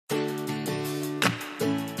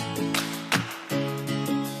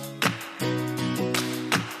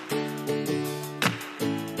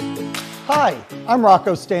Hi, I'm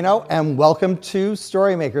Rocco Stano, and welcome to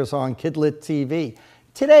Storymakers on Kidlit TV.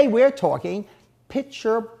 Today we're talking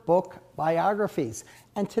picture book biographies.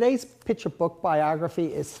 And today's picture book biography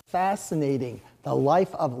is fascinating, The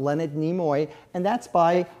Life of Leonard Nimoy, and that's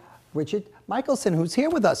by Richard Michelson, who's here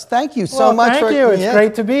with us. Thank you so much. Thank you. It's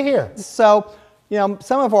great to be here. So,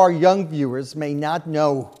 some of our young viewers may not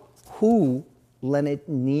know who Leonard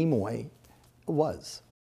Nimoy was.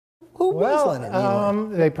 Who was Leonard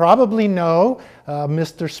Nimoy? They probably know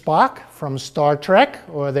Mr. Spock from Star Trek,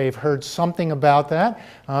 or they've heard something about that.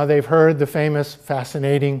 They've heard the famous,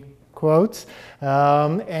 fascinating quotes,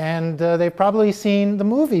 and they've probably seen the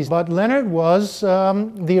movies. But Leonard was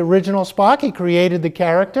the original Spock. He created the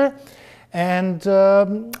character, and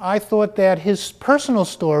I thought that his personal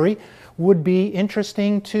story would be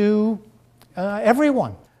interesting to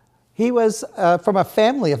everyone. He was from a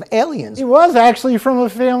family of aliens. He was actually from a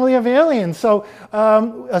family of aliens. So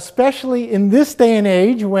especially in this day and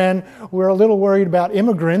age when we're a little worried about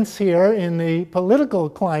immigrants here in the political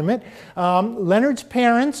climate, Leonard's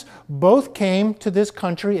parents both came to this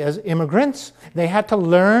country as immigrants. They had to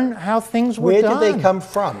learn how things were done. Where did they come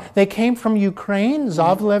from? They came from Ukraine,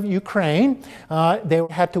 Zavlev, Ukraine. They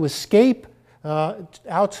had to escape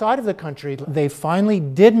outside of the country. They finally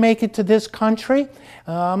did make it to this country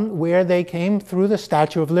where they came through the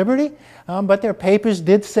Statue of Liberty, but their papers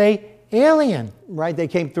did say alien. Right, they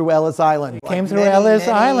came through Ellis Island. They came through Ellis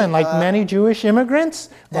Island, like many Jewish immigrants,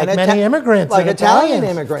 like many immigrants, like Italian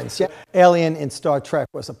immigrants. Yeah. Alien in Star Trek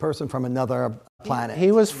was a person from another planet.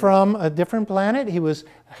 He was from a different planet. He was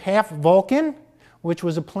half Vulcan, which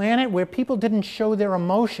was a planet where people didn't show their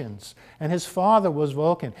emotions, and his father was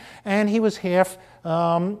Vulcan. And he was half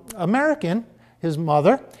American, his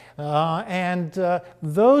mother, and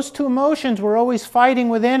those two emotions were always fighting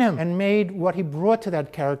within him and made what he brought to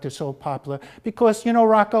that character so popular. Because,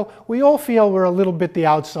 Rocco, we all feel we're a little bit the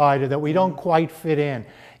outsider, that we don't quite fit in.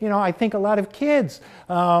 I think a lot of kids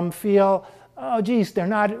feel, oh, geez, they're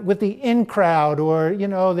not with the in crowd, or,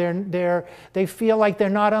 they feel like they're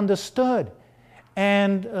not understood.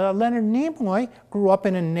 And Leonard Nimoy grew up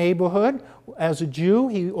in a neighborhood as a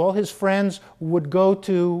Jew. All his friends would go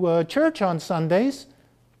to church on Sundays.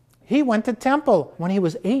 He went to temple. When he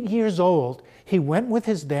was 8 years old, he went with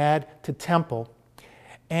his dad to temple.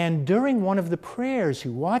 And during one of the prayers, he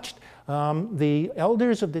watched the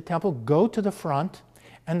elders of the temple go to the front,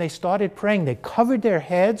 and they started praying. They covered their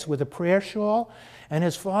heads with a prayer shawl, and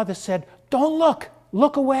his father said, "Don't look,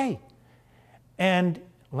 look away." And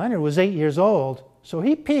Leonard was 8 years old, so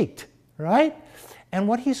he peeked, right? And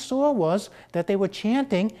what he saw was that they were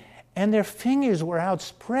chanting, and their fingers were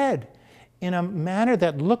outspread in a manner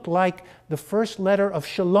that looked like the first letter of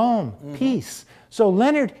shalom, peace. So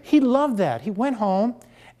Leonard, he loved that. He went home,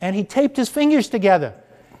 and he taped his fingers together.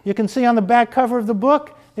 You can see on the back cover of the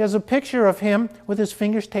book, there's a picture of him with his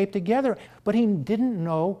fingers taped together. But he didn't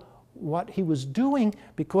know what he was doing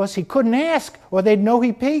because he couldn't ask, or they'd know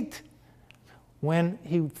he peeked. When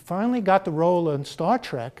he finally got the role in Star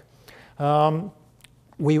Trek, on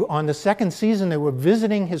the second season, they were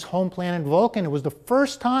visiting his home planet Vulcan. It was the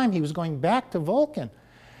first time he was going back to Vulcan.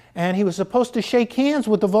 And he was supposed to shake hands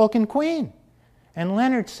with the Vulcan Queen. And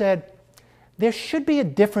Leonard said, there should be a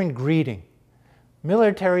different greeting.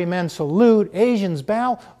 Military men salute, Asians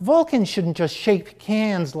bow. Vulcans shouldn't just shake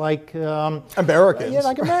hands like Americans. Yeah,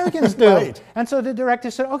 like Americans do. Right. And so the director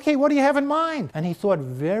said, okay, what do you have in mind? And he thought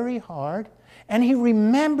very hard. And he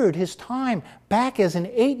remembered his time back as an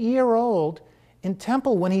 8-year-old in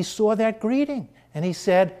temple when he saw that greeting. And he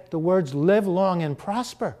said the words, "Live long and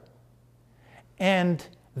prosper." And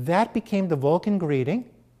that became the Vulcan greeting.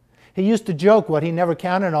 He used to joke, what he never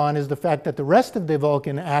counted on is the fact that the rest of the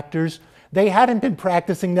Vulcan actors, they hadn't been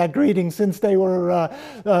practicing that greeting since they were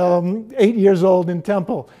 8 years old in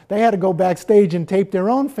temple. They had to go backstage and tape their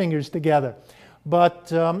own fingers together.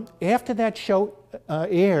 But after that show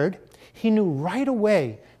aired, he knew right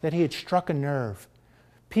away that he had struck a nerve.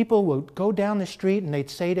 People would go down the street and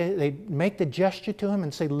they'd make the gesture to him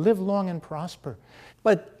and say, "Live long and prosper."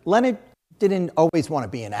 But Leonard didn't always want to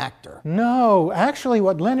be an actor. No, actually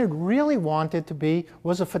what Leonard really wanted to be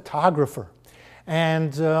was a photographer.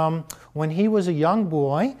 And when he was a young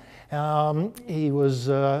boy, he was,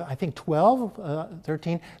 I think, 12,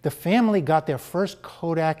 13, the family got their first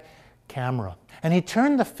Kodak camera. And he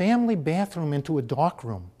turned the family bathroom into a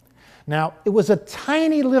darkroom. Now, it was a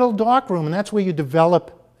tiny little darkroom, and that's where you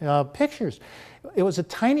develop pictures. It was a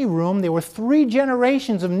tiny room. There were 3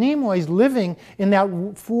 generations of Nimoys living in that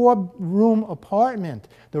 4-room apartment.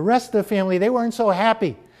 The rest of the family, they weren't so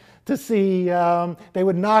happy to see. They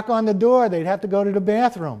would knock on the door. They'd have to go to the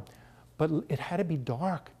bathroom. But it had to be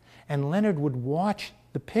dark. And Leonard would watch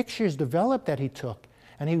the pictures develop that he took,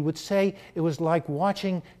 and he would say it was like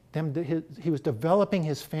watching them, he was developing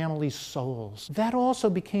his family's souls. That also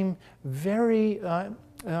became very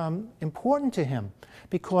important to him,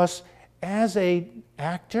 because as an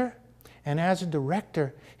actor and as a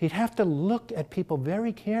director, he'd have to look at people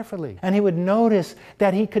very carefully, and he would notice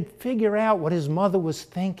that he could figure out what his mother was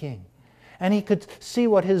thinking. And he could see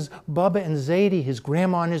what his Bubba and Zadie, his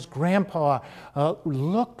grandma and his grandpa,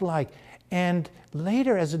 looked like. And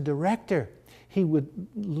later, as a director, he would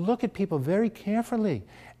look at people very carefully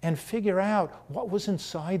and figure out what was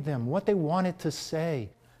inside them, what they wanted to say.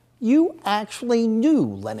 You actually knew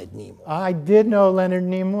Leonard Nimoy. I did know Leonard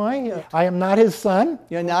Nimoy. I am not his son.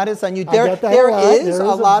 You're not his son. There is a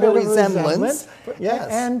lot of bit resemblance. Yes.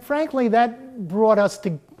 And frankly, that brought us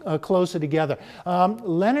closer together.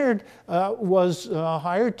 Leonard was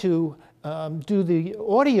hired to do the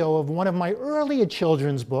audio of one of my earlier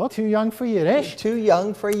children's books, Too Young for Yiddish. Too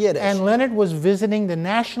Young for Yiddish. And Leonard was visiting the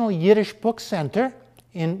National Yiddish Book Center,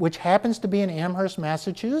 which happens to be in Amherst,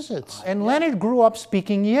 Massachusetts. And Leonard grew up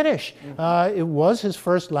speaking Yiddish. It was his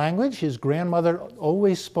first language. His grandmother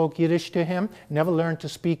always spoke Yiddish to him, never learned to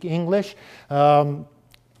speak English.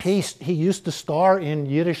 He used to star in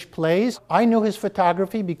Yiddish plays. I knew his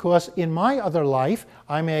photography because in my other life,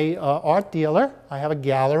 I'm a art dealer. I have a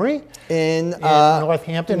gallery in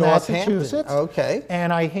Northampton, Massachusetts. Okay.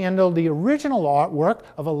 And I handled the original artwork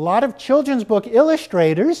of a lot of children's book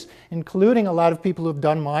illustrators, including a lot of people who have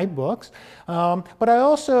done my books. But I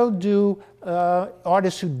also do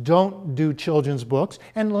artists who don't do children's books.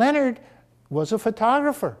 And Leonard was a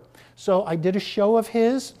photographer. So I did a show of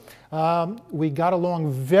his. We got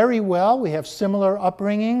along very well. We have similar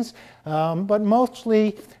upbringings, but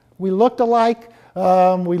mostly we looked alike.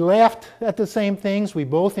 We laughed at the same things. We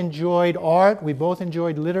both enjoyed art. We both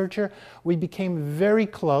enjoyed literature. We became very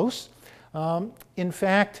close. In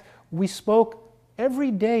fact, we spoke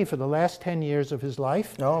every day for the last 10 years of his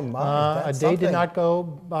life. Oh my, that's a day something. did not go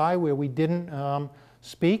by where we didn't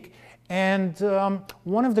speak. And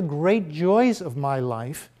one of the great joys of my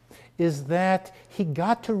life is that he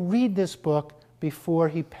got to read this book before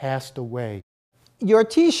he passed away. Your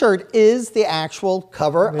T-shirt is the actual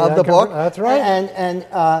cover of the book. That's right. And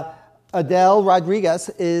Adele Rodriguez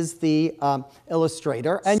is the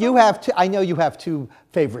illustrator. And you have I know you have two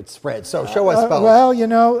favorite spreads, so show us both. Well, you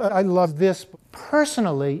know, I love this.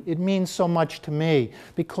 Personally, it means so much to me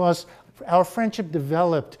because our friendship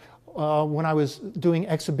developed when I was doing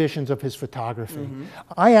exhibitions of his photography.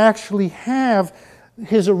 I actually have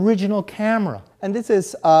his original camera. And this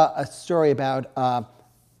is a story about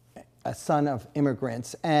a son of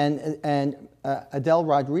immigrants, and Adele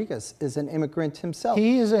Rodriguez is an immigrant himself.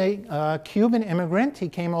 He is a Cuban immigrant. He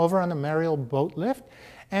came over on the Mariel boat lift,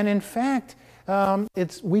 and in fact,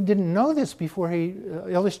 we didn't know this before he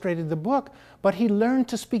illustrated the book, but he learned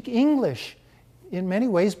to speak English in many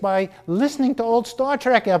ways by listening to old Star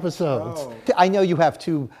Trek episodes. Oh. I know you have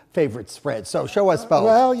two favorite spreads, so show us both.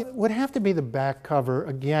 Well, it would have to be the back cover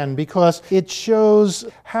again because it shows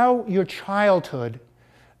how your childhood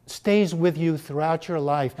stays with you throughout your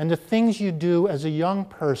life, and the things you do as a young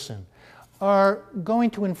person are going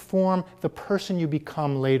to inform the person you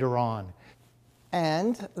become later on.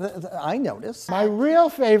 And I noticed my real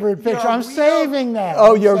favorite picture, I'm saving that.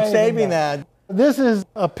 Oh, you're saving that. This is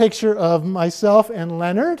a picture of myself and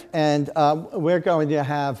Leonard. And we're going to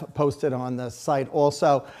have posted on the site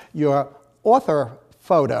also your author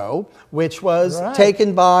photo, which was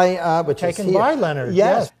taken by Leonard.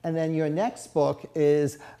 Yes. And then your next book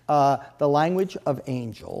is The Language of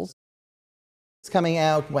Angels. It's coming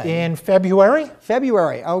out when? In February.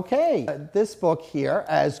 February, okay. This book here,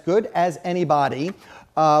 As Good as Anybody,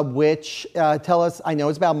 which tell us, I know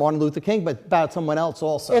it's about Martin Luther King, but about someone else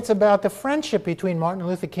also. It's about the friendship between Martin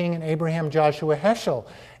Luther King and Abraham Joshua Heschel,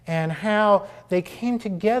 and how they came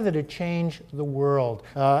together to change the world.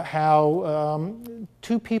 How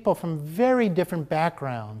two people from very different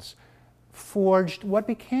backgrounds forged what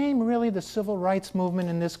became really the civil rights movement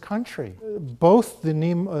in this country. Both the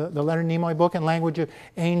Leonard Nimoy book and Language of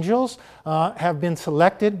Angels have been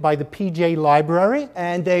selected by the PJ Library.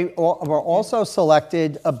 And they were also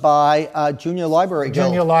selected by Junior Library Guild.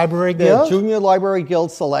 Junior Library Guild. The Junior Library Guild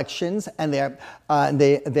selections, and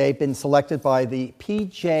they've been selected by the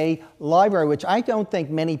PJ Library, which I don't think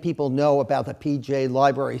many people know about the PJ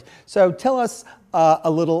Library. So tell us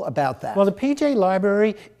a little about that. Well, the PJ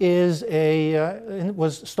Library is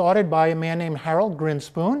was started by a man named Harold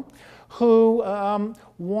Grinspoon, who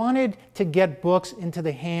wanted to get books into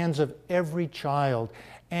the hands of every child.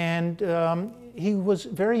 And he was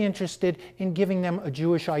very interested in giving them a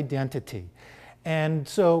Jewish identity. And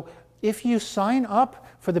so if you sign up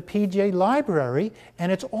for the PJ Library,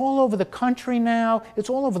 and it's all over the country now, it's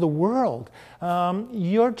all over the world,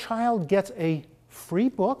 your child gets a free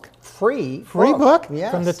book. Free book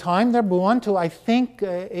yes. from the time they're born to, I think,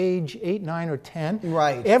 age 8, 9, or 10.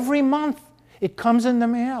 Right. Every month it comes in the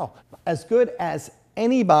mail. As good as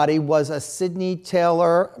anybody was a Sidney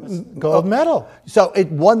Taylor Gold medal. So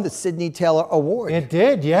it won the Sidney Taylor Award. It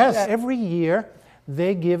did, yes. Yeah. Every year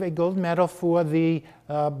they give a gold medal for the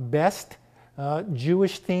best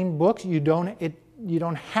Jewish-themed books. You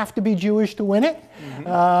don't have to be Jewish to win it,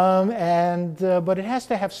 but it has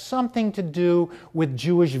to have something to do with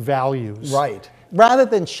Jewish values. Right. Rather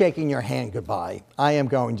than shaking your hand goodbye, I am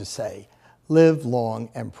going to say, live long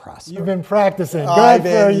and prosper. You've been practicing. Good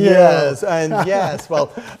for you. Yes, and yes.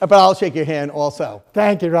 Well, but I'll shake your hand also.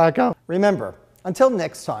 Thank you, Rocco. Remember, until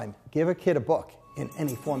next time, give a kid a book in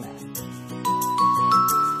any format.